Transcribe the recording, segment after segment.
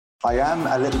I am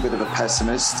a little bit of a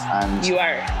pessimist, and you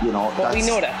are. But we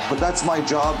know that. But that's my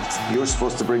job. You're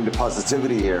supposed to bring the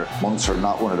positivity here. Munster are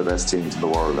not one of the best teams in the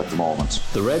world at the moment.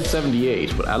 The Red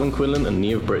 78 with Alan Quinlan and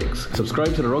Niamh Briggs.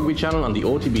 Subscribe to the Rugby channel on the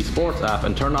OTB Sports app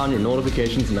and turn on your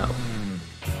notifications now.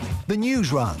 The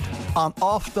Newsround on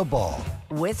Off the Ball.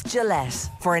 With Gillette,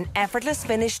 for an effortless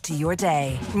finish to your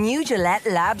day. New Gillette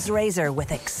Labs Razor with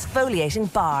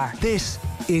exfoliating bar. This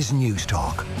is News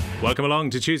Talk. Welcome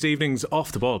along to Tuesday evening's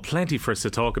Off the Ball. Plenty for us to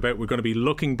talk about. We're going to be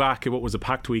looking back at what was a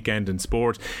packed weekend in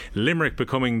sport. Limerick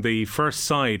becoming the first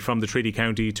side from the Treaty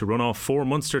County to run off 4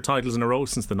 Munster titles in a row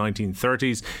since the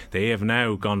 1930s. They have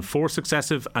now gone 4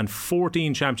 successive and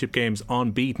 14 championship games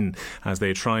unbeaten as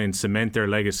they try and cement their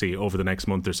legacy over the next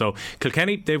month or so.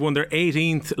 Kilkenny, they've won their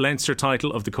 18th Leinster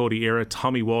title of the Cody era.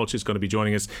 Tommy Walsh is going to be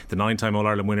joining us, the 9-time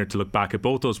All-Ireland winner, to look back at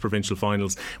both those provincial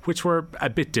finals, which were a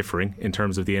bit differing in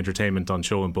terms of the entertainment on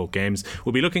show in both games.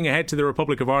 We'll be looking ahead to the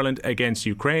Republic of Ireland against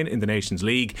Ukraine in the Nations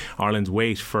League. Ireland's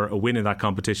wait for a win in that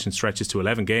competition stretches to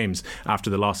 11 games after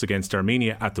the loss against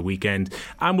Armenia at the weekend.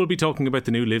 And we'll be talking about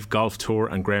the new LIV Golf Tour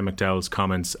and Graham McDowell's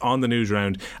comments on the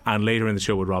Newsround, and later in the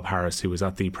show with Rob Harris, who was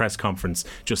at the press conference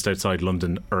just outside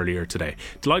London earlier today.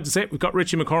 Delighted to say it, we've got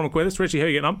Richie McCormack with us. Richie, how are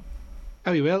you getting on?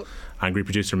 How are you, Will? Angry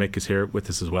producer Mick is here with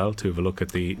us as well to have a look at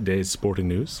the day's sporting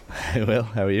news. Hey, Will,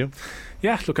 how are you?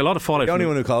 Yeah, look, a lot of fallout. You're the only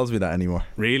one who calls me that anymore.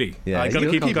 Really? Yeah, I've got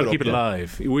to keep it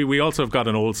alive. We also have got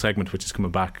an old segment which is coming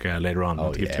back later on.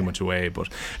 Not to give too much away, but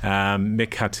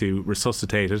Mick had to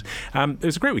resuscitate it. It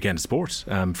was a great weekend of sport,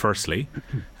 firstly.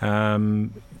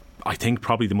 I think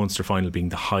probably the Munster final being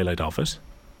the highlight of it.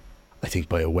 I think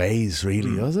by a ways,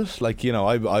 really, was it? Like, you know,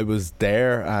 I was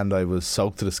there and I was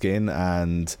soaked to the skin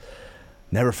and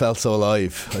never felt so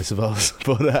alive, I suppose.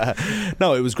 But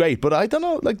no, it was great. But I don't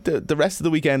know, like the rest of the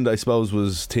weekend, I suppose,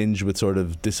 was tinged with sort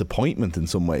of disappointment in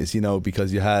some ways, you know,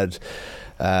 because you had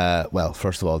well,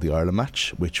 first of all, the Ireland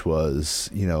match, which was,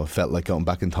 you know, felt like going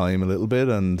back in time a little bit,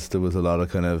 and there was a lot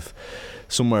of kind of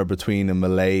somewhere between a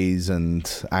malaise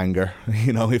and anger,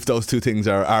 you know, if those two things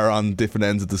are on different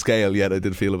ends of the scale, yet I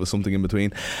did feel it was something in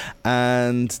between.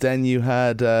 And then you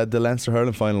had the Leinster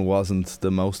hurling final wasn't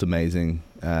the most amazing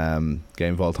game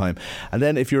of all time. And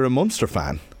then if you're a Munster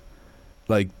fan,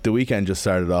 like, the weekend just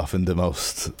started off in the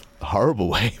most horrible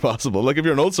way possible. Like, if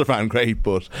you're an Ulster fan, great,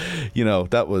 but you know,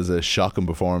 that was a shocking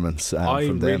performance. I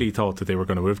really thought that they were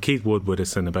going to have Keith Wood with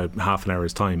us in about half an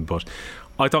hour's time, but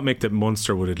I thought, Mick, that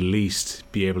Munster would at least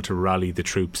be able to rally the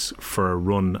troops for a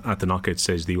run at the knockout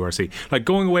stage of the URC. Like,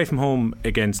 going away from home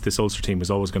against this Ulster team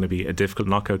was always going to be a difficult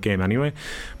knockout game anyway,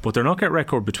 but their knockout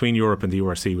record between Europe and the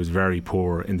URC was very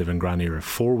poor in the Van Gran era.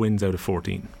 4 wins out of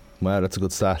 14. Wow, that's a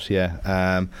good stat, yeah.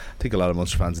 I think a lot of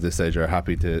Munster fans at this stage are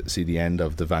happy to see the end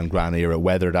of the Van Gran era,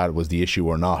 whether that was the issue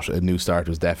or not. A new start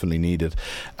was definitely needed.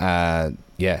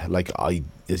 Yeah, like,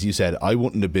 as you said, I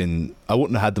wouldn't have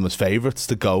had them as favourites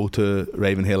to go to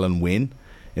Ravenhill and win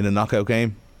in a knockout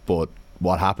game, but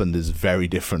what happened is very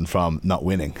different from not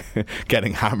winning.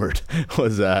 Getting hammered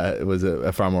was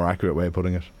a far more accurate way of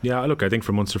putting it. Yeah, look, I think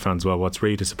for Munster fans, well, what's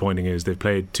really disappointing is they've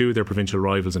played 2 of their provincial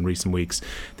rivals in recent weeks.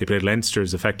 They played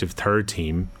Leinster's effective third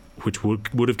team, which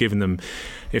would have given them,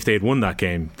 if they had won that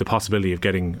game, the possibility of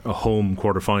getting a home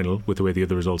quarter-final. With the way the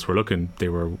other results were looking, they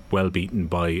were well beaten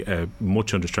by a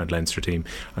much understrength Leinster team,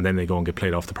 and then they go and get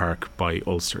played off the park by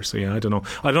Ulster. So yeah, I don't know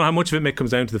how much of it, Mick,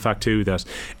 comes down to the fact too that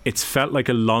it's felt like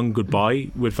a long goodbye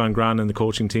with Van Gran and the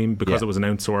coaching team, because it was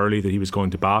announced so early that he was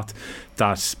going to Bath,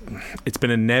 that it's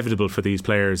been inevitable for these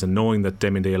players, and knowing that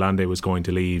Demi Deolande was going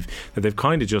to leave, that they've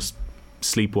kind of just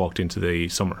sleepwalked into the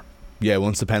summer. Yeah,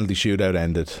 once the penalty shootout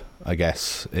ended, I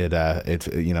guess it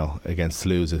you know, against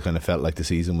Toulouse, it kind of felt like the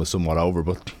season was somewhat over,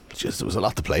 but just there was a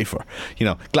lot to play for. You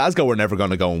know, Glasgow were never going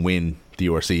to go and win the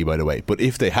URC, by the way, but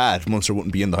if they had, Munster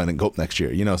wouldn't be in the Highland Cup next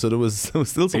year, you know, so there was still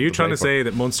something. Are you trying to say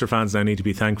that Munster fans now need to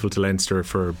be thankful to Leinster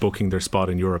for booking their spot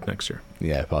in Europe next year?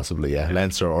 Yeah, possibly, yeah.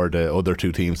 Leinster or the other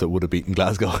 2 teams that would have beaten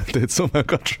Glasgow if they'd somehow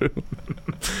got through.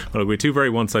 Well, we had 2 very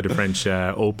one-sided French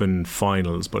Open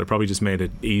finals, but it probably just made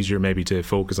it easier maybe to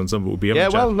focus on some of it. We'll be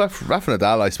able to well, Rafa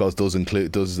Nadal, I suppose,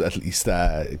 does at least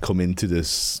come into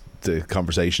the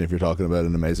conversation if you're talking about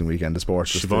an amazing weekend of sport.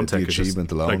 Swiatek, the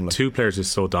achievement alone, like 2 players is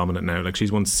so dominant now. Like,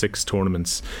 she's won 6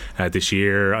 tournaments this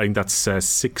year. I think that's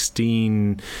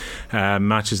 16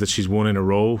 matches that she's won in a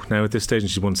row now at this stage, and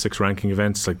she's won 6 ranking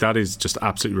events. Like, that is just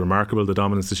absolutely remarkable, the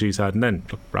dominance that she's had. And then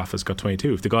look, Rafa's got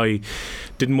 22. If the guy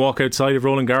didn't walk outside of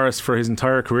Roland Garros for his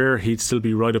entire career, he'd still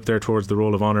be right up there towards the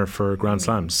Roll of Honour for Grand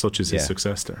Slams. Such is his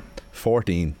success there.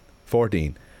 14.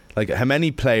 Like, how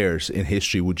many players in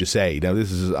history would you say, now this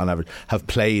is on average, have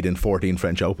played in 14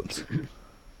 French Opens?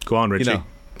 Go on, Richie. You know,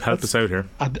 Help us out here.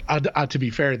 To be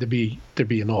fair, there'd be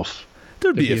enough.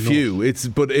 There'd be a few.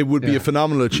 But it would be a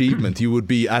phenomenal achievement. You would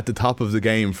be at the top of the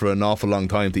game for an awful long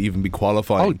time to even be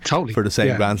qualifying for the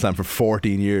same Grand Slam for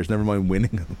 14 years. Never mind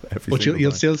winning every. But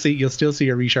you'll still see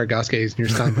your Richard Gasquets and your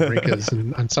Stan Wawrinkas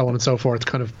and so on and so forth,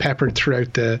 kind of peppered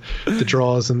throughout the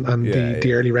draws and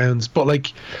the early rounds. But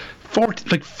like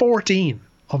 14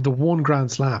 of the one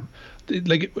Grand Slam,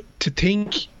 like to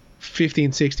think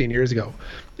 15, 16 years ago,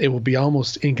 it would be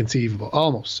almost inconceivable,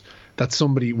 that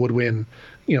somebody would win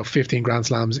 15 Grand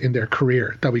Slams in their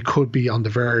career, that we could be on the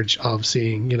verge of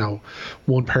seeing,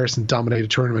 one person dominate a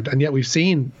tournament. And yet we've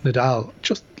seen Nadal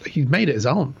he's made it his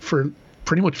own for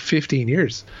pretty much 15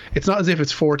 years. It's not as if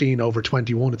it's 14 over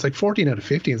 21. It's like 14 out of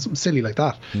 15, something silly like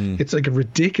that. It's like a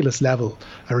ridiculous level,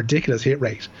 a ridiculous hit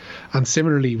rate. And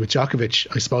similarly with Djokovic,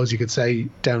 I suppose you could say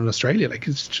down in Australia, like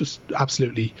it's just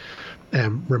absolutely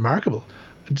remarkable.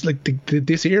 It's like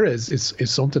this era is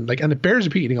something like, and it bears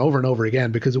repeating over and over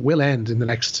again, because it will end in the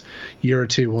next year or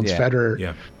two once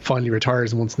Federer finally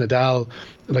retires, and once Nadal,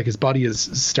 like his body is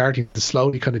starting to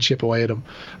slowly kind of chip away at him,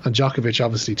 and Djokovic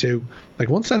obviously too. Like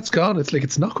once that's gone, it's like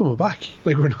it's not coming back.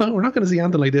 Like we're not going to see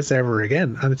anything like this ever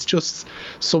again, and it's just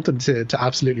something to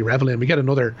absolutely revel in. We get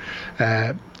another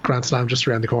Grand Slam just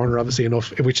around the corner, obviously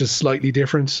enough, which is slightly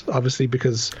different, obviously,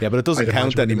 because but it doesn't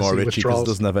count anymore, Richie, because it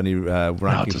doesn't have any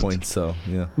ranking points. So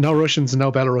no Russians,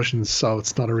 no Belarusians, so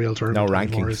it's not a real tournament. No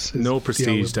rankings, no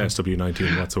prestige to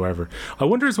SW19 whatsoever. I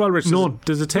wonder as well, Rich,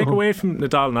 does it take away from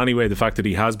Nadal in any way the fact that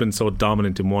he has been so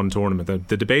dominant in one tournament?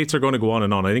 The debates are going to go on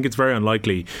and on. I think it's very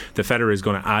unlikely that Federer is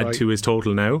going to add to his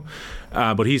total now,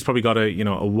 but he's probably got a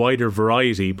wider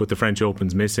variety, but the French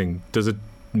Open's missing. Does it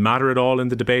matter at all in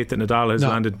the debate that Nadal has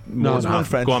landed more than half?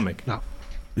 French. Go on, Mick. No,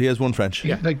 he has one French.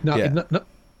 I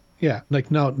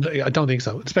don't think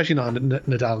so. Especially not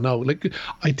Nadal. No, like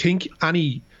I think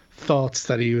any thoughts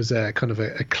that he was a kind of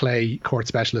a clay court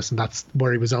specialist and that's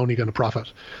where he was only going to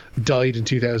profit died in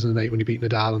 2008 when he beat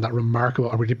Nadal in that remarkable,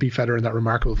 or he beat Federer in that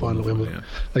remarkable final at Wimbledon.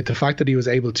 Like the fact that he was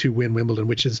able to win Wimbledon,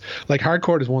 which is like hard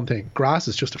court is one thing, grass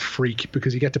is just a freak,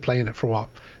 because you get to play in it for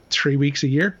 3 weeks a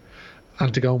year.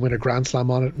 And to go and win a Grand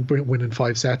Slam on it and win in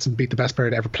 5 sets and beat the best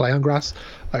player to ever play on grass,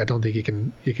 I don't think you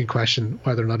can question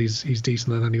whether or not he's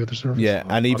decent on any other surface. Yeah,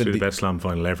 and even the best Slam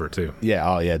final ever too.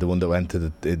 Yeah, the one that went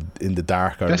to in the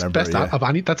dark. I remember. Best of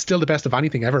any. That's still the best of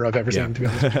anything ever I've ever seen. To be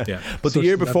honest. But the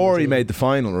year before he made the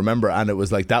final, remember, and it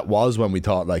was like that was when we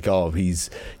thought like, he's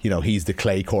the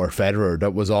clay court Federer.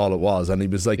 That was all it was, and he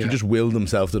was like he just willed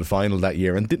himself to the final that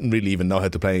year and didn't really even know how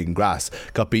to play in grass.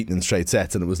 Got beaten in straight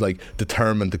sets, and it was like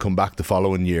determined to come back the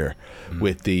following year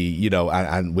with the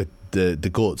and with the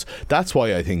goods. That's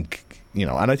why I think and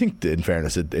I think in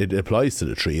fairness it applies to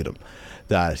the three of them,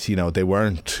 that they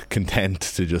weren't content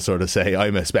to just sort of say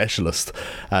I'm a specialist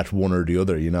at one or the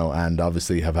other, and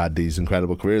obviously have had these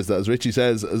incredible careers that, as Richie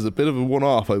says, is a bit of a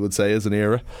one-off, I would say, as an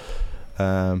era.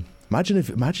 Imagine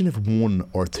if one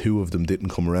or two of them didn't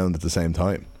come around at the same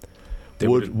time.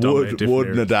 Would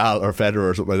Nadal or Federer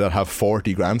or something like that have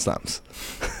 40 Grand Slams?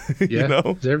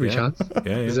 There's every chance.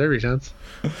 There's every chance.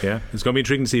 Yeah, it's going to be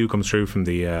intriguing to see who comes through from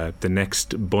the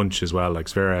next bunch as well. Like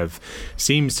Zverev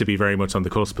seems to be very much on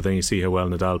the cusp, but then you see how well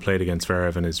Nadal played against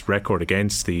Zverev, and his record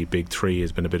against the big three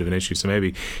has been a bit of an issue. So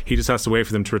maybe he just has to wait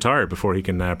for them to retire before he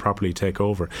can properly take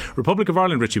over. Republic of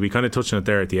Ireland, Richie, we kind of touched on it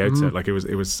there at the outset. Like it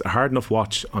was a hard enough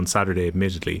watch on Saturday,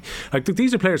 admittedly. Like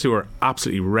these are players who are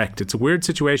absolutely wrecked. It's a weird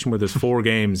situation where there's 4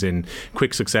 games in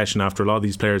quick succession after a lot of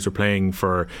these players are playing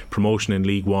for promotion in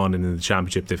League One and in the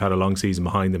Championship. They've had a long season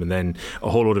behind them, and then a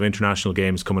whole load of international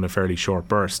games come in a fairly short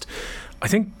burst. I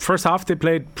think first half they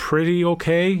played pretty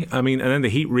okay. I mean, and then the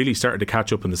heat really started to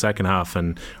catch up in the second half,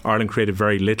 and Ireland created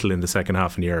very little in the second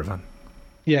half in Yerevan.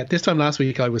 Yeah, this time last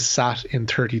week I was sat in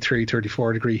 33,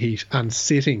 34 degree heat, and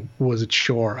sitting was a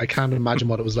chore. I can't imagine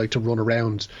what it was like to run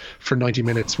around for 90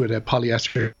 minutes with a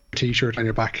polyester t-shirt on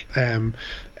your back.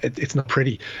 It's not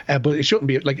pretty, but it shouldn't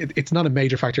be. Like it's not a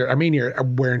major factor. Armenia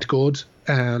weren't good,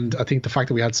 and I think the fact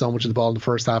that we had so much of the ball in the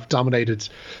first half, dominated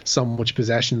so much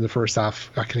possession in the first half,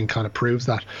 actually kind of proves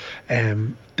that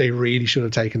they really should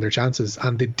have taken their chances,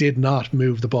 and they did not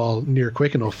move the ball near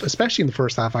quick enough, especially in the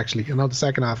first half. Actually, I know the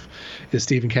second half is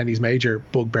Stephen Kenny's major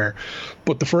bugbear,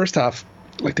 but the first half,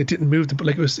 like they didn't move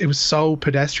it was so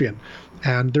pedestrian.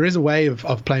 And there is a way of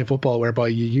playing football whereby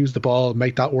you use the ball,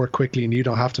 make that work quickly, and you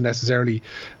don't have to necessarily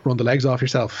run the legs off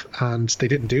yourself. And they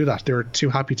didn't do that. They were too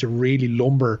happy to really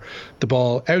lumber the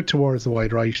ball out towards the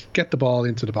wide right, get the ball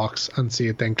into the box and see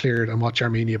it then cleared, and watch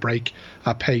Armenia break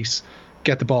at pace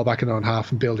get the ball back in their own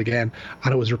half and build again.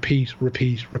 And it was repeat.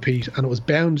 And it was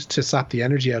bound to sap the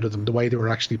energy out of them the way they were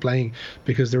actually playing,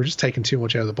 because they were just taking too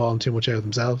much out of the ball and too much out of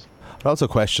themselves. But also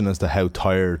question as to how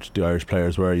tired the Irish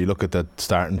players were. You look at the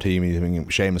starting team, I mean,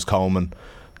 Seamus Coleman,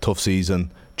 tough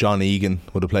season. John Egan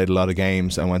would have played a lot of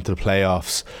games and went to the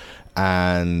playoffs.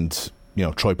 And, you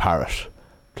know, Troy Parrott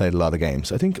played a lot of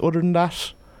games. I think other than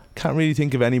that, can't really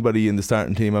think of anybody in the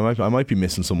starting team. I might be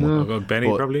missing someone. Benny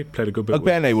probably played a good bit.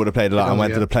 Benny would have played a lot and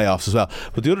went to the playoffs as well.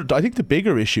 But I think the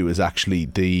bigger issue is actually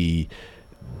the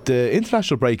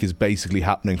international break is basically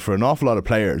happening for an awful lot of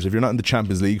players. If you're not in the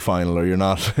Champions League final, or you're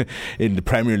not in the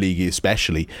Premier League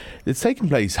especially, it's taking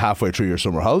place halfway through your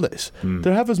summer holidays.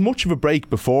 They have as much of a break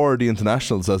before the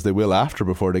internationals as they will after,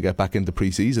 before they get back into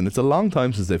pre-season. It's a long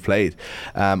time since they've played.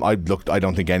 I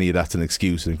don't think any of that's an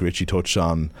excuse. I think Richie touched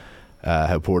on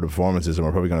how poor the performance is, and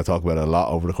we're probably going to talk about it a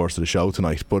lot over the course of the show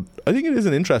tonight. But I think it is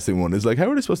an interesting one. It's like, how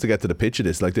are they supposed to get to the pitch of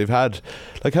this? Like, they've had,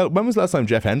 like, when was the last time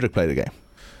Jeff Hendrick played a game?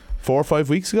 4 or 5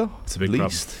 weeks ago, it's a big at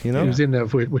least problem. You know, he was in there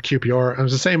with QPR. And it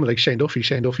was the same with like Shane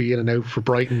Duffy in and out for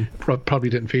Brighton, probably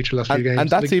didn't feature last few games, and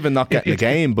that's like, even not getting a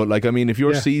game. But like, I mean, if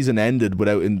your season ended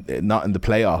without not in the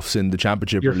playoffs in the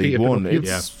Championship or League One,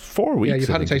 it's 4 weeks. Yeah, you've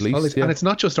had to take holidays. And it's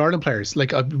not just Ireland players.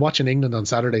 Like, I'm watching England on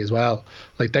Saturday as well.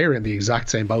 Like, they were in the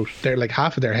exact same boat. They're like,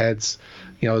 half of their heads,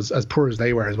 you know, as poor as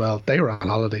they were as well, they were on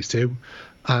holidays too,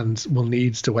 and will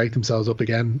need to wake themselves up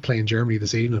again playing Germany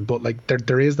this evening. But like,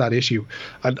 there is that issue.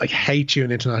 I hate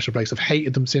June international breaks. I've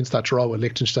hated them since that draw with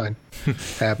Liechtenstein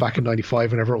back in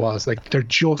 '95, whenever it was. Like, they're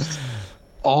just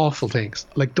awful things.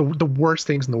 Like, the worst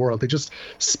things in the world. They just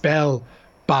spell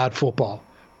bad football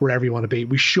wherever you want to be.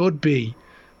 We should be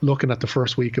looking at the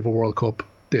first week of a World Cup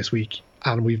this week,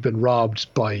 and we've been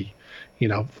robbed by,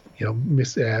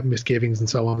 misgivings and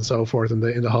so on and so forth in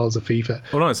the halls of FIFA.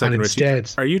 Hold on a second, and instead,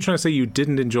 Richie. Are you trying to say you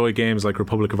didn't enjoy games like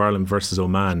Republic of Ireland versus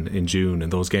Oman in June,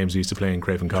 and those games we used to play in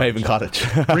Craven Cottage?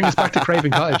 Bring us back to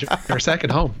Craven Cottage, our second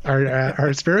home,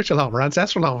 our spiritual home, our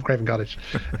ancestral home of Craven Cottage,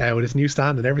 with its new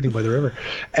stand and everything by the river.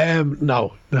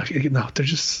 No, they're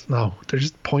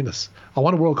just pointless. I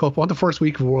want a World Cup. I want the first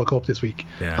week of a World Cup this week,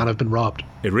 and I've been robbed.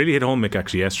 It really hit home, Mick,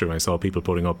 actually yesterday when I saw people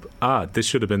putting up, this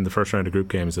should have been the first round of group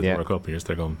games of the World Cup, and you're just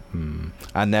there going,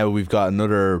 And now we've got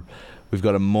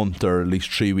a month or at least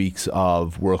 3 weeks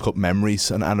of World Cup memories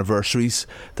and anniversaries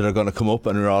that are going to come up,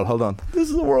 and we're all, hold on, this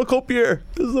is the World Cup year.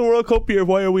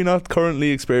 Why are we not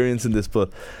currently experiencing this? But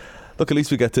look, at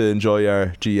least we get to enjoy our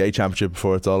GA Championship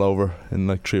before it's all over in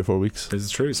like 3 or 4 weeks. This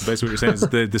is true. So basically what you're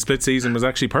saying is the split season was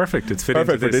actually perfect. It's fit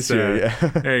perfect into this year, yeah.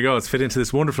 There you go. It's fit into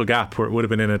this wonderful gap where it would have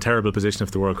been in a terrible position if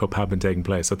the World Cup had been taking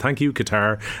place. So thank you,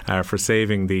 Qatar, for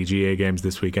saving the GA games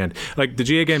this weekend. Like, the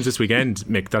GA games this weekend,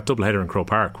 Mick, that doubleheader in Croke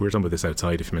Park, we were talking about this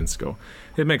outside a few minutes ago.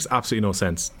 It makes absolutely no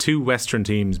sense. 2 Western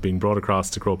teams being brought across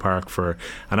to Croke Park for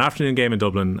an afternoon game in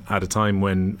Dublin at a time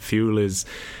when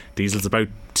diesel's about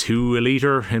 $2 a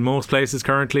litre in most places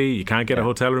currently. You can't get a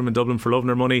hotel room in Dublin for love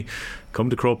nor money. Come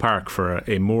to Croke Park for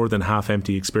a more than half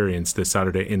empty experience this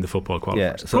Saturday in the football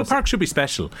qualifiers. Croke Park should be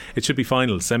special. It should be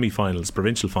finals, semi-finals,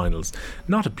 provincial finals,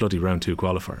 not a bloody round 2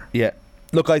 qualifier. Yeah,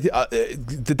 look,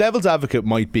 the devil's advocate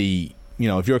might be, you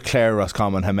know, if you're Clare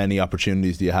Roscommon, how many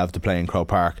opportunities do you have to play in Croke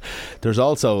Park? There's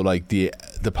also like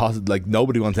like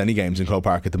nobody wants any games in Croke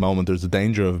Park at the moment. There's the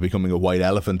danger of becoming a white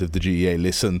elephant if the GEA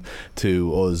listen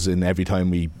to us in every time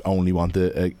we only want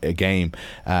a game.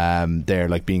 They're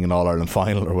like being an All-Ireland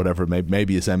final or whatever,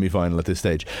 maybe a semi-final at this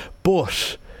stage.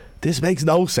 But this makes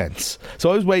no sense.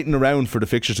 So I was waiting around for the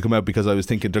fixtures to come out because I was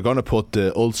thinking they're going to put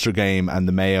the Ulster game and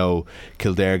the Mayo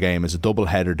Kildare game as a double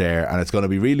header there, and it's going to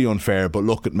be really unfair, but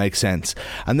look, it makes sense.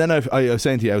 And then I was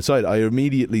saying to you outside,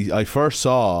 I first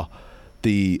saw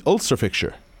the Ulster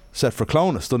fixture set for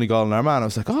Clonus, Donegal and Armagh. I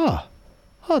was like,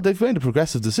 they've made a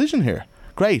progressive decision here.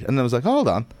 Great. And then I was like, hold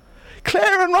on,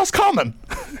 Clare and Roscommon.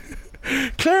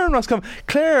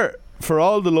 Clare, for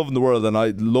all the love in the world, and I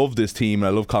love this team and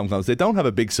I love Comcons, they don't have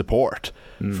a big support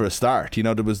for a start. You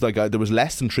know, there was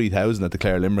less than 3,000 at the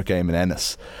Clare Limerick game in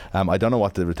Ennis. I don't know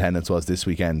what the attendance was this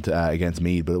weekend against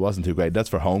Meath, but it wasn't too great. That's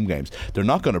for home games. They're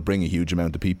not going to bring a huge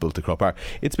amount of people to Croke Park.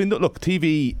 It's been, look,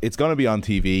 TV, it's going to be on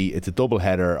TV. It's a double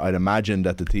header. I'd imagine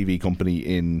that the TV company,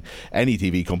 in any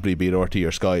TV company, be it RT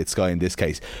or Sky, it's Sky in this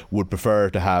case, would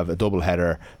prefer to have a double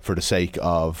header for the sake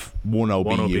of one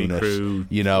OB unit, crew,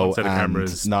 you know, and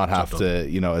cameras, not have to,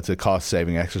 you know, it's a cost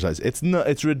saving exercise.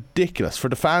 It's ridiculous for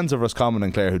the fans of Roscommon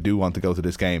and Clare who do want to go to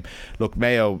this game. Look,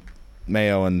 Mayo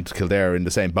and Kildare are in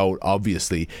the same boat.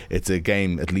 Obviously, it's a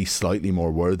game at least slightly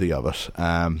more worthy of it.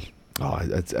 Oh,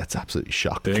 it's absolutely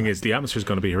shocking. The thing is, the atmosphere is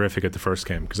going to be horrific at the first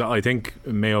game, because I think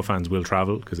Mayo fans will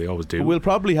travel, because they always do. We'll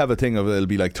probably have a thing of it'll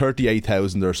be like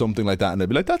 38,000 or something like that, and they'll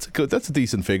be like, that's a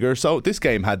decent figure. So this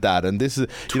game had that, and this is,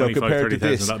 you know, compared to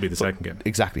this, that'll be the second game.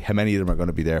 Exactly. How many of them are going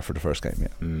to be there for the first game?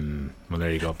 Yeah. Well,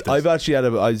 there you go. I've actually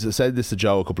I said this to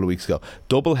Joe a couple of weeks ago.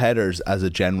 Double headers, as a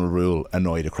general rule,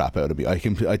 annoy the crap out of me. I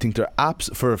think they're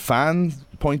for a fan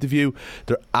point of view,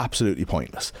 they're absolutely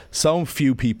pointless. So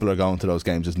few people are going to those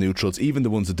games as neutrals, even the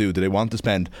ones that do they want to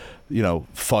spend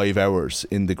 5 hours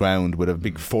in the ground with a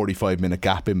big 45-minute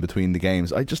gap in between the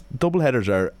games. Double headers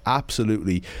are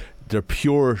absolutely, they're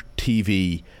pure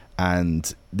TV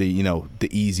and the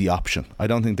easy option. I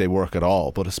don't think they work at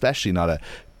all, but especially not a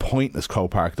pointless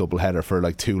Croke Park doubleheader for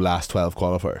like 2 last 12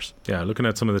 qualifiers. Yeah, looking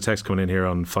at some of the text coming in here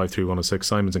on 53106,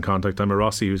 Simon's in contact. I'm a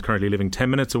Rossi who's currently living 10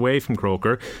 minutes away from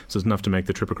Croker, so doesn't have to make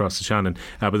the trip across to Shannon,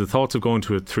 but the thoughts of going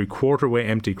to a 3/4 way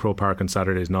empty Croke Park on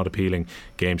Saturday is not appealing.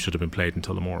 Game should have been played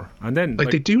until the more. And then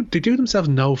they do themselves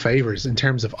no favours in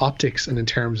terms of optics, and in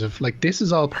terms of this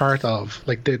is all part of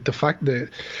the fact that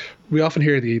we often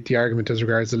hear the argument as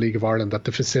regards the League of Ireland that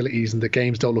the facilities and the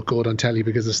games don't look good on telly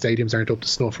because the stadiums aren't up to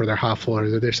snuff, or they're half full, or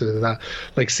they're this or that.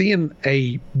 Seeing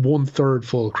a 1/3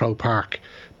 full Croke Park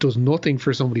does nothing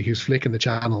for somebody who's flicking the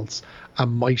channels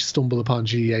and might stumble upon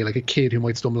GEA, like a kid who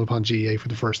might stumble upon GEA for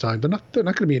the first time. They're not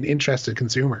going to be an interested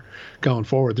consumer going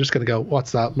forward. They're just going to go,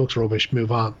 what's that? Looks rubbish,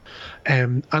 move on.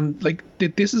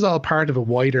 This is all part of a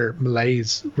wider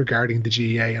malaise regarding the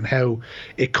GEA and how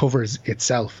it covers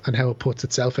itself and how it puts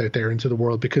itself out there into the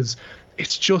world, because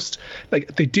it's just they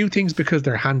do things because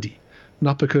they're handy,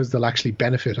 not because they'll actually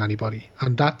benefit anybody.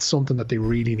 And that's something that they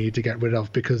really need to get rid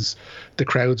of, because the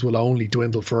crowds will only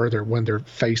dwindle further when they're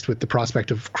faced with the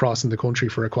prospect of crossing the country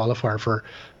for a qualifier for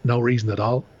no reason at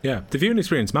all. Yeah, the viewing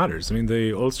experience matters. I mean,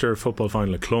 the Ulster football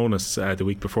final at Clones the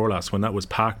week before last, when that was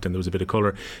packed and there was a bit of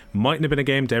colour, mightn't have been a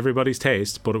game to everybody's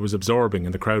taste, but it was absorbing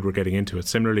and the crowd were getting into it.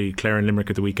 Similarly, Clare and Limerick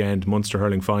at the weekend, Munster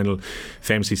hurling final,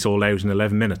 famously sold out in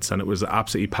 11 minutes, and it was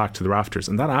absolutely packed to the rafters,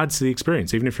 and that adds to the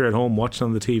experience. Even if you're at home watching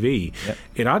on the TV,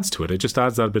 it adds to it. It just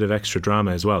adds that bit of extra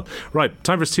drama as well. Right,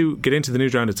 time for us to get into the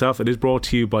Newsround itself. It is brought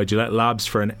to you by Gillette Labs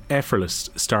for an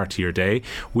effortless start to your day.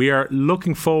 We are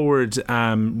looking forward,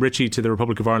 Richie, to the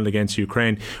Republic of Ireland against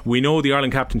Ukraine. We know the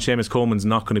Ireland captain Seamus Coleman's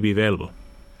not going to be available.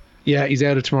 Yeah, he's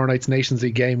out of tomorrow night's Nations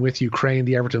League game with Ukraine.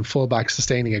 The Everton fullback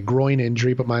sustaining a groin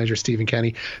injury, but manager Stephen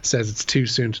Kenny says it's too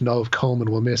soon to know if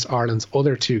Coleman will miss Ireland's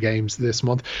other 2 games this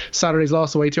month. Saturday's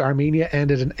loss away to Armenia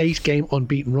ended an 8-game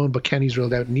unbeaten run, but Kenny's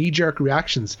ruled out knee-jerk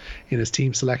reactions in his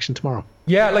team selection tomorrow.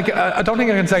 Yeah, I don't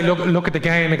think I can say look at the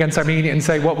game against Armenia and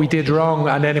say what we did wrong,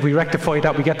 and then if we rectify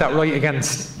that, we get that right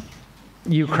against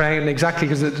Ukraine. Exactly,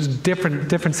 because it's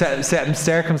different set of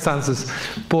circumstances.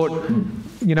 But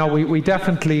we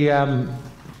definitely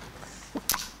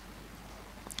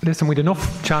listen. We had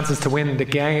enough chances to win the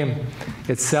game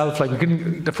itself.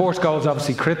 The fourth goal is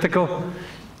obviously critical.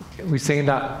 We've seen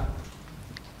that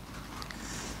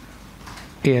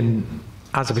in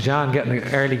Azerbaijan getting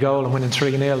an early goal and winning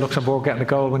 3-0, Luxembourg getting a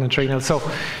goal, winning 3-0. So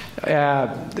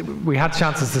we had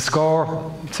chances to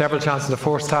score, several chances in the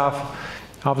first half.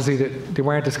 Obviously they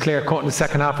weren't as clear cut in the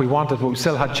second half we wanted, but we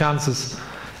still had chances.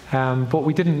 But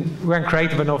we weren't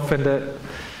creative enough in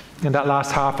that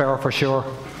last half hour for sure.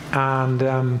 And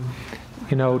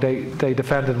they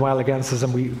defended well against us,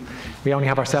 and we only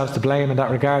have ourselves to blame in that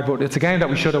regard. But it's a game that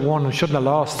we should have won and shouldn't have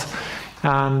lost.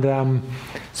 And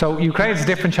so Ukraine's a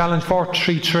different challenge,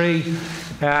 4-3-3,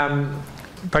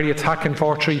 very attacking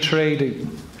 4-3-3.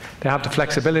 They have the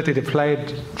flexibility. They played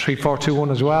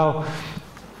 3-4-2-1 as well.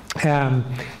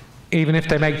 Even if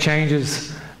they make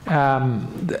changes,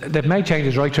 they've made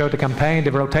changes right throughout the campaign.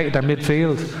 They've rotated their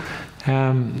midfield.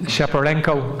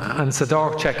 Sheparenko and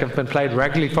Sidorchek have been played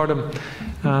regularly for them,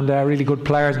 and they're really good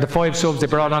players. The 5 subs they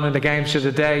brought on in the games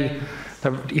today,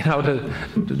 they're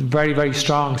very, very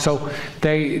strong. So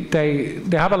they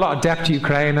have a lot of depth to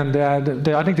Ukraine, and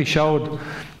I think they showed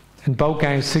in both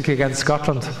games, particularly against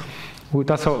Scotland.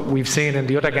 That's what we've seen in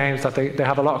the other games, that they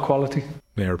have a lot of quality.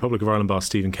 Yeah, Republic of Ireland boss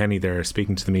Stephen Kenny there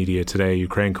speaking to the media today.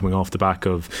 Ukraine coming off the back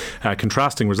of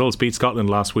contrasting results. Beat Scotland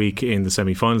last week in the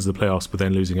semi-finals of the playoffs, but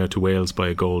then losing out to Wales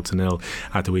by 1-0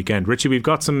 at the weekend. Richie, we've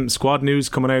got some squad news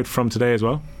coming out from today as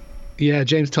well. Yeah,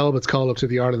 James Talbot's call up to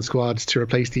the Ireland squad to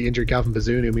replace the injured Gavin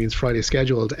Bazunu means Friday's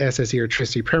scheduled SSE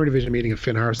Electricity Premier Division meeting of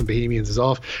Finn Harps and Bohemians is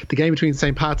off. The game between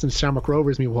St. Pat's and Shamrock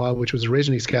Rovers, meanwhile, which was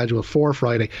originally scheduled for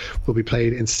Friday, will be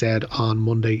played instead on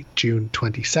Monday, June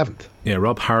 27th. Yeah,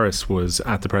 Rob Harris was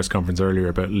at the press conference earlier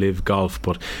about LIV Golf,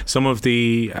 but some of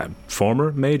the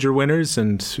former major winners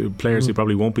and players who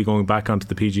probably won't be going back onto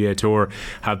the PGA Tour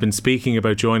have been speaking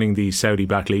about joining the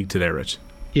Saudi-backed league today, Rich.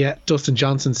 Yeah, Dustin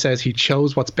Johnson says he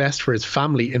chose what's best for his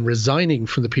family in resigning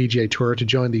from the PGA Tour to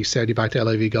join the Saudi-backed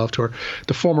LIV Golf Tour.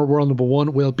 The former world number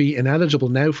one will be ineligible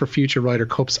now for future Ryder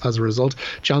Cups as a result.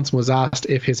 Johnson was asked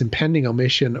if his impending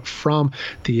omission from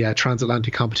the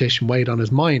transatlantic competition weighed on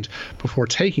his mind before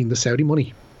taking the Saudi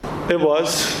money. It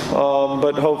was,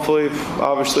 but hopefully,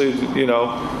 obviously,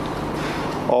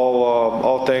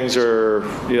 all things are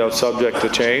subject to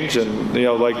change, and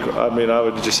I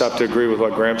would just have to agree with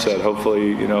what Graham said.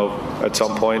 Hopefully, at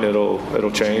some point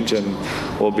it'll change and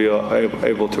we'll be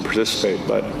able to participate.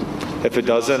 But if it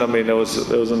doesn't, it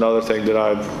was another thing that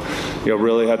I've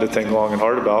really had to think long and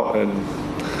hard about, and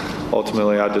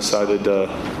ultimately I decided to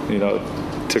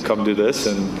come do this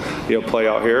and play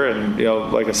out here, and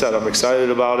like I said, I'm excited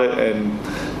about it, and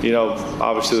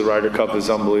obviously the Ryder Cup is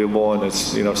unbelievable, and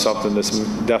it's something that's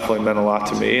definitely meant a lot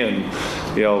to me, and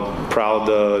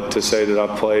proud to say that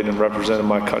I've played and represented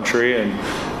my country, and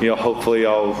hopefully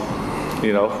I'll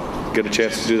get a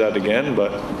chance to do that again,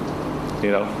 but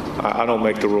I don't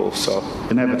make the rules. So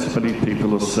inevitably people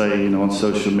will say on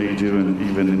social media and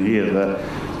even in here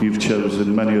that you've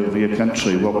chosen money over your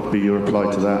country. What would be your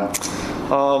reply to that?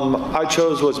 I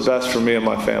chose what's best for me and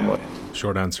my family.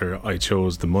 Short answer, I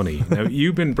chose the money. Now,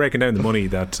 you've been breaking down the money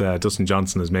that Dustin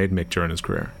Johnson has made, Mick, during his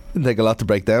career. Didn't take a lot to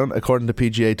break down. According to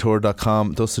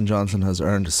PGAtour.com, Dustin Johnson has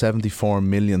earned $74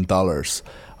 million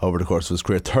over the course of his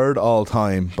career. Third all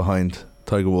time behind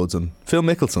Tiger Woods and Phil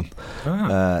Mickelson.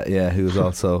 Who was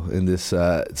also in this.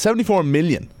 $74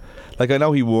 million. Like, I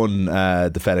know he won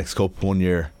the FedEx Cup one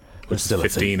year. But still,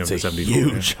 15 of the 74,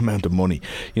 huge amount of money.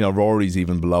 Rory's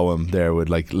even below him there with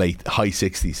like late high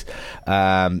 60s.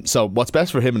 So what's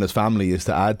best for him and his family is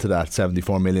to add to that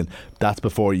 74 million. That's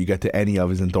before you get to any of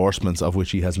his endorsements, of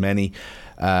which he has many.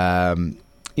 I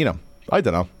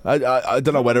don't know. I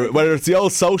don't know whether it's the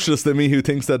old socialist in me who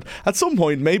thinks that at some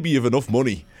point maybe you have enough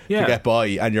money to get by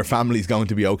and your family's going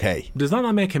to be okay. Does that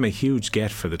not make him a huge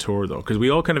get for the tour though? Because we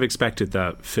all kind of expected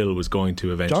that Phil was going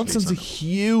to eventually. Johnson's a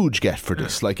huge get for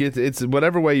this. Like it's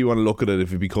whatever way you want to look at it.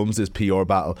 If it becomes this PR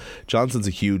battle, Johnson's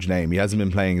a huge name. He hasn't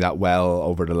been playing that well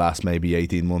over the last maybe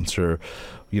 18 months or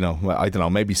I don't know,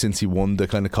 maybe since he won the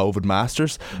kind of COVID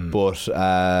Masters. But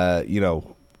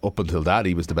up until that,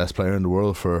 he was the best player in the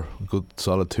world for a good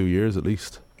solid 2 years at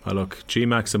least. Oh, look,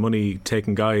 G-Mac's a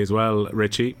money-taking guy as well,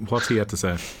 Richie. What's he had to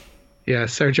say? Yeah,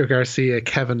 Sergio Garcia,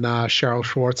 Kevin Nash, Charles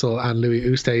Schwartzel and Louis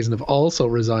Oosthuizen have also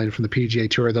resigned from the PGA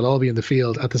Tour. They'll all be in the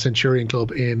field at the Centurion Club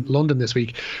in London this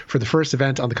week for the first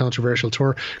event on the controversial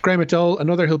tour. Graham McDowell,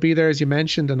 another who'll be there as you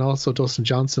mentioned, and also Dustin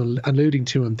Johnson, alluding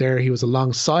to him there. He was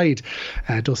alongside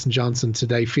Dustin Johnson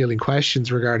today fielding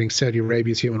questions regarding Saudi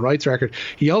Arabia's human rights record.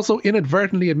 He also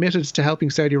inadvertently admitted to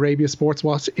helping Saudi Arabia sports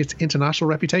watch its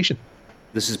international reputation.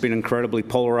 This has been incredibly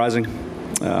polarizing.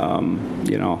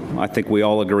 I think we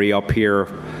all agree up here,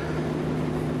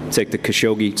 take the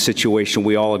Khashoggi situation,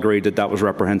 we all agreed that was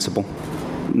reprehensible.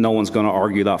 No one's going to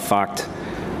argue that fact.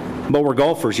 But we're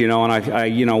golfers,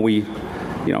 and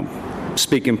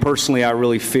speaking personally, I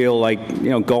really feel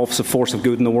like, golf's a force of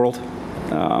good in the world.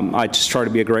 I just try to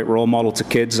be a great role model to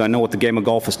kids. I know what the game of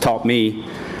golf has taught me.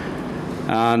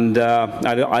 And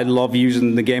I love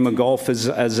using the game of golf as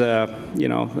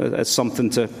something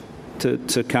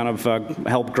to kind of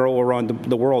help grow around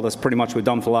the world. That's pretty much what we've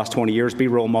done for the last 20 years. Be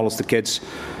role models to kids.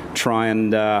 Try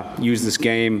and use this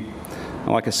game,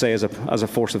 like I say, as a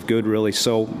force of good, really.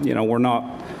 So we're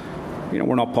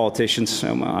not politicians.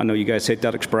 I know you guys hate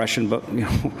that expression, but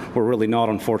we're really not,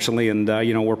 unfortunately. And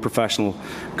we're professional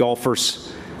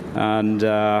golfers, and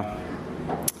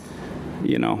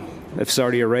if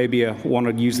Saudi Arabia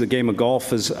wanted to use the game of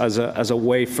golf as a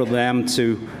way for them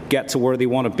to get to where they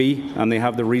want to be, and they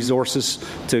have the resources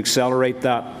to accelerate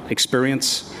that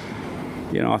experience,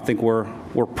 I think we're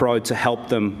proud to help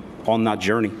them on that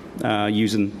journey,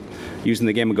 using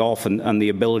the game of golf and the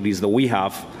abilities that we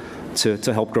have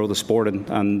to help grow the sport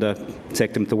and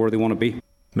take them to where they want to be.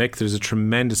 Mick, there's a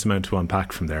tremendous amount to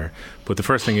unpack from there. But the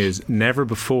first thing is, never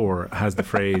before has the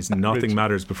phrase "nothing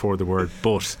matters before the word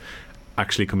but"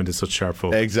 actually come into such sharp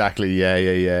focus. Exactly,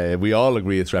 yeah. We all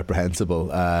agree it's reprehensible.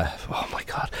 Oh my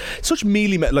God. such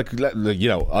mealy, like you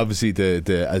know, obviously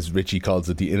the as Richie calls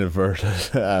it, the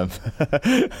inadvertent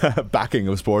backing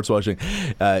of sports washing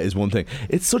is one thing.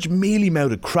 It's such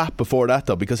mealy-mouthed crap before that,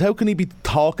 though, because how can he be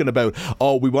talking about,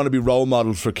 oh, we want to be role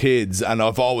models for kids, and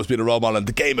I've always been a role model, and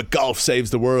the game of golf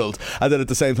saves the world, and then at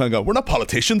the same time go, we're not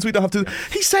politicians, we don't have to.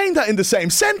 He's saying that in the same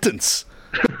sentence.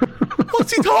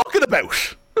 What's he talking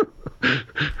about?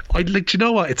 I'd like, you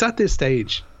know what? It's at this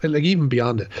stage, like even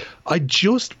beyond it. I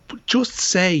just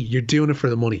say you're doing it for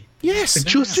the money. Yes, and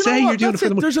just say you're doing it for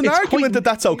the money. There's an argument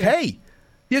that's okay.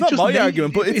 Yeah, it's not my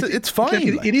argument, but it's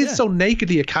fine. It is so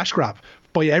nakedly a cash grab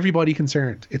by everybody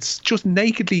concerned. It's just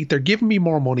nakedly, they're giving me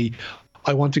more money.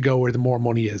 I want to go where the more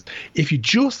money is. If you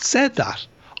just said that,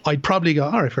 I'd probably go,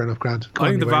 all right, fair enough, Grant. I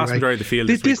think the vast majority of the field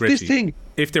this thing,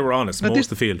 if they were honest, most of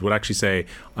the field would actually say,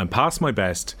 I'm past my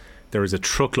best. There is a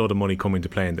truckload of money coming to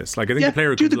play in this. Like, I think the player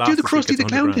could do the Krusty the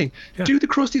Clown thing. Yeah. Do the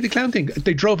Krusty the Clown thing.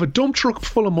 They drove a dump truck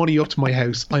full of money up to my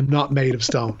house. I'm not made of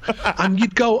stone. And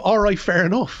you'd go, all right, fair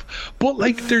enough. But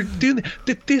like, they're doing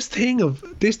this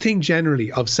thing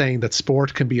generally of saying that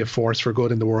sport can be a force for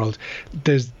good in the world.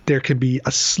 There can be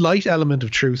a slight element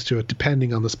of truth to it,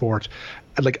 depending on the sport.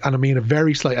 And I mean a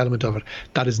very slight element of it.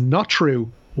 That is not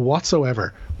true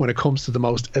whatsoever when it comes to the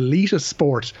most elitist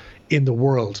sport in the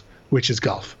world, which is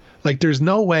golf. Like, there's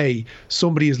no way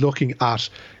somebody is looking at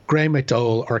Graham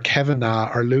McDowell or Kevin Na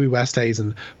or Louis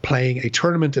Westhuizen playing a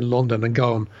tournament in London and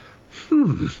going,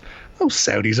 those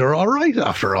Saudis are all right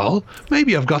after all.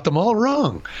 Maybe I've got them all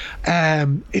wrong.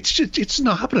 It's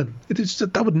not happening.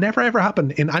 That would never ever happen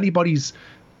in anybody's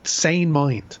sane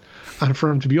mind. And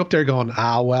for him to be up there going,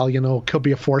 well, you know, could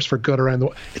be a force for good around the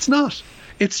world. It's not.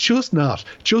 It's just not.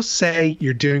 Just say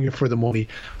you're doing it for the money.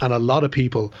 And a lot of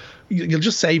people, you'll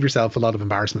just save yourself a lot of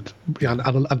embarrassment and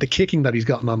the kicking that he's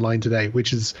gotten online today,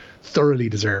 which is thoroughly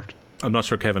deserved. I'm not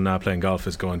sure Kevin Na playing golf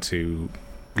is going to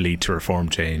lead to reform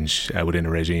change within a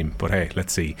regime, but hey,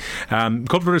 let's see. A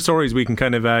couple of stories we can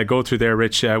kind of go through there,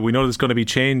 Rich. We know there's going to be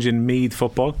change in Meath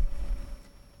football.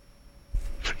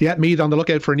 Yeah, Meath on the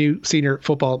lookout for a new senior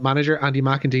football manager. Andy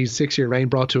McEntee's 6-year reign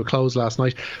brought to a close last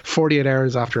night, 48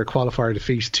 hours after a qualifier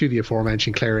defeat to the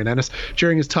aforementioned Clare and Ennis.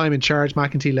 During his time in charge,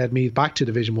 McEntee led Meath back to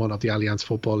Division 1 of the Alliance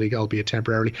Football League, albeit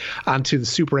temporarily, and to the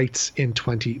Super 8s in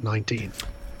 2019.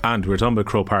 And we're talking about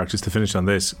Croke Park, just to finish on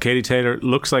this. Katie Taylor,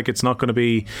 looks like it's not going to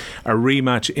be a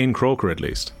rematch in Croker, at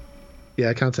least. Yeah,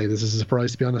 I can't say this is a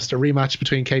surprise, to be honest. A rematch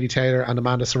between Katie Taylor and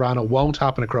Amanda Serrano won't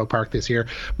happen at Croke Park this year.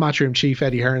 Matchroom chief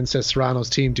Eddie Hearn says Serrano's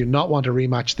team do not want a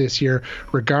rematch this year,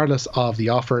 regardless of the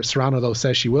offer. Serrano, though,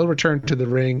 says she will return to the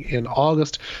ring in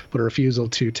August, but a refusal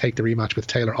to take the rematch with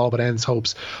Taylor all but ends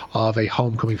hopes of a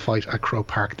homecoming fight at Croke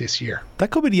Park this year.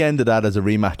 That could be the end of that as a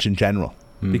rematch in general.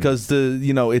 Because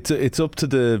it's up to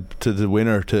the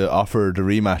winner to offer the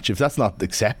rematch. If that's not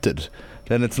accepted,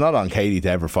 then it's not on Katie to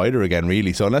ever fight her again,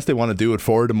 really. So unless they want to do it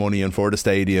for the money and for the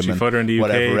stadium and fight her in the UK,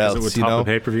 whatever else, it would top a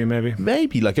pay-per-view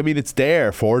maybe. Like, I mean, it's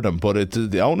there for them, but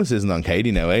the onus isn't on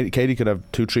Katie now. Katie could have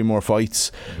 2-3 more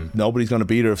fights. Nobody's going to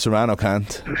beat her if Serrano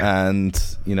can't,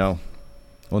 and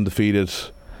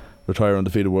retire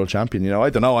undefeated world champion. I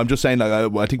don't know. I'm just saying,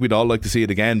 I think we'd all like to see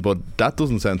it again, but that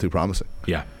doesn't sound too promising.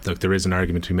 Yeah, look, there is an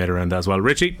argument to be made around that as well.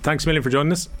 Richie, thanks a million for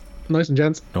joining us. Nice and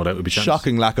gents. No doubt would be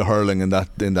shocking lack of hurling in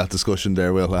that discussion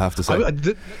there, Will, I have to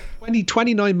say.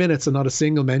 29 minutes and not a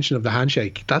single mention of the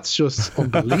handshake. That's just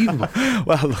unbelievable.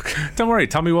 Well, look, don't worry,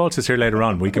 Tommy Walsh is here later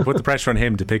on. We can put the pressure on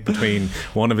him to pick between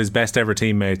one of his best ever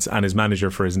teammates and his manager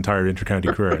for his entire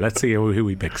inter-county career. Let's see who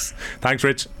he picks. Thanks,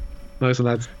 Rich. Nice one,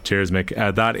 lads. Cheers,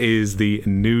 Mick. That is the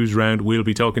news round. We'll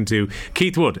be talking to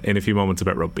Keith Wood in a few moments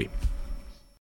about rugby.